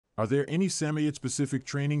Are there any Samoyed-specific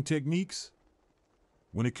training techniques?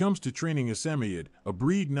 When it comes to training a Samoyed, a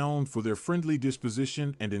breed known for their friendly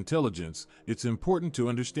disposition and intelligence, it's important to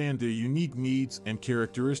understand their unique needs and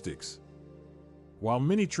characteristics. While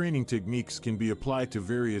many training techniques can be applied to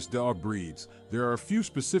various dog breeds, there are a few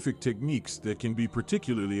specific techniques that can be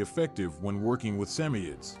particularly effective when working with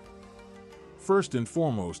Samoyeds. First and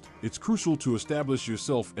foremost, it's crucial to establish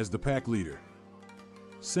yourself as the pack leader.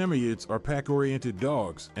 Samoyeds are pack-oriented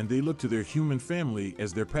dogs, and they look to their human family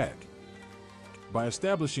as their pack. By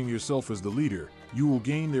establishing yourself as the leader, you will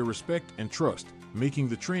gain their respect and trust, making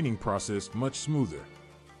the training process much smoother.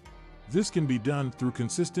 This can be done through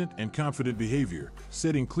consistent and confident behavior,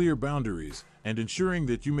 setting clear boundaries, and ensuring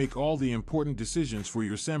that you make all the important decisions for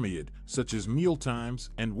your Samoyed, such as meal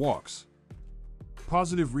times and walks.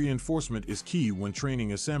 Positive reinforcement is key when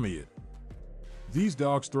training a Samoyed. These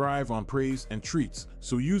dogs thrive on praise and treats,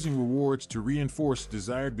 so using rewards to reinforce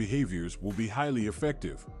desired behaviors will be highly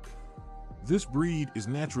effective. This breed is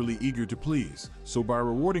naturally eager to please, so by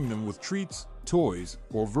rewarding them with treats, toys,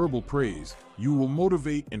 or verbal praise, you will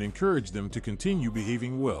motivate and encourage them to continue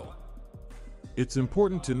behaving well. It's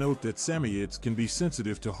important to note that Samoyeds can be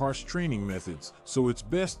sensitive to harsh training methods, so it's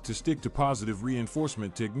best to stick to positive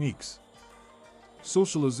reinforcement techniques.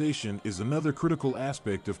 Socialization is another critical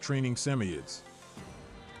aspect of training Samoyeds.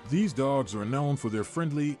 These dogs are known for their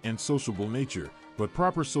friendly and sociable nature, but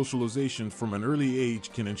proper socialization from an early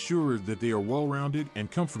age can ensure that they are well-rounded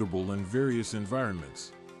and comfortable in various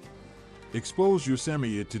environments. Expose your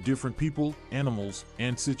Samoyed to different people, animals,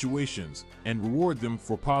 and situations, and reward them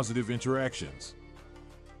for positive interactions.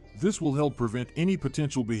 This will help prevent any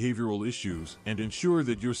potential behavioral issues and ensure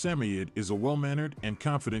that your Samoyed is a well-mannered and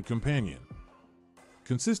confident companion.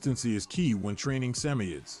 Consistency is key when training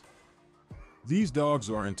Samoyeds. These dogs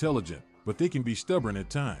are intelligent, but they can be stubborn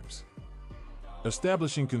at times.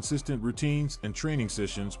 Establishing consistent routines and training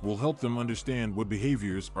sessions will help them understand what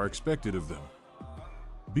behaviors are expected of them.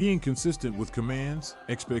 Being consistent with commands,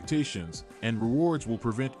 expectations, and rewards will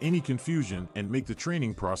prevent any confusion and make the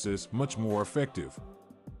training process much more effective.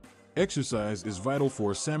 Exercise is vital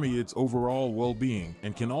for a Samoyed's overall well-being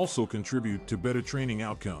and can also contribute to better training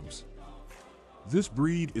outcomes. This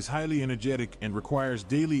breed is highly energetic and requires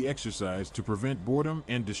daily exercise to prevent boredom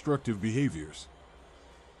and destructive behaviors.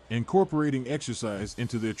 Incorporating exercise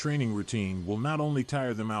into their training routine will not only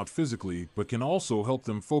tire them out physically, but can also help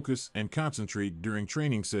them focus and concentrate during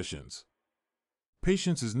training sessions.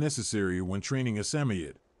 Patience is necessary when training a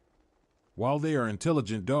Samoyed. While they are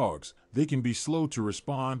intelligent dogs, they can be slow to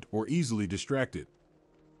respond or easily distracted.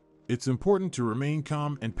 It's important to remain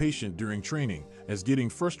calm and patient during training, as getting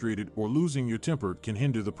frustrated or losing your temper can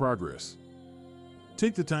hinder the progress.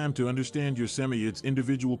 Take the time to understand your Samoyed's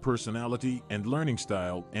individual personality and learning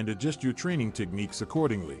style and adjust your training techniques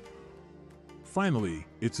accordingly. Finally,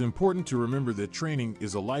 it's important to remember that training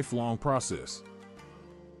is a lifelong process.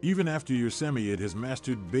 Even after your Samoyed has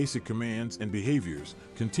mastered basic commands and behaviors,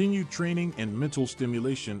 continued training and mental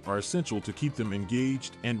stimulation are essential to keep them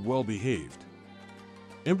engaged and well-behaved.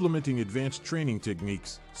 Implementing advanced training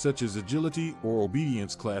techniques, such as agility or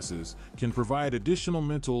obedience classes, can provide additional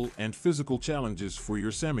mental and physical challenges for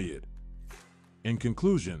your Samoyed. In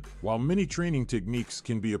conclusion, while many training techniques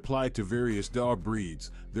can be applied to various dog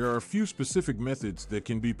breeds, there are a few specific methods that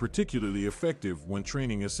can be particularly effective when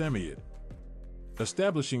training a Samoyed.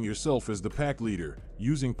 Establishing yourself as the pack leader,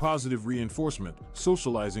 using positive reinforcement,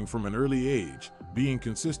 socializing from an early age, being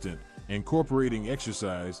consistent, incorporating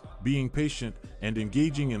exercise, being patient, and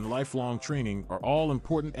engaging in lifelong training are all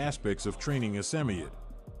important aspects of training a Samoyed.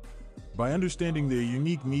 By understanding their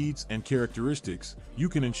unique needs and characteristics, you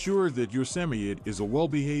can ensure that your Samoyed is a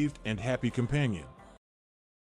well-behaved and happy companion.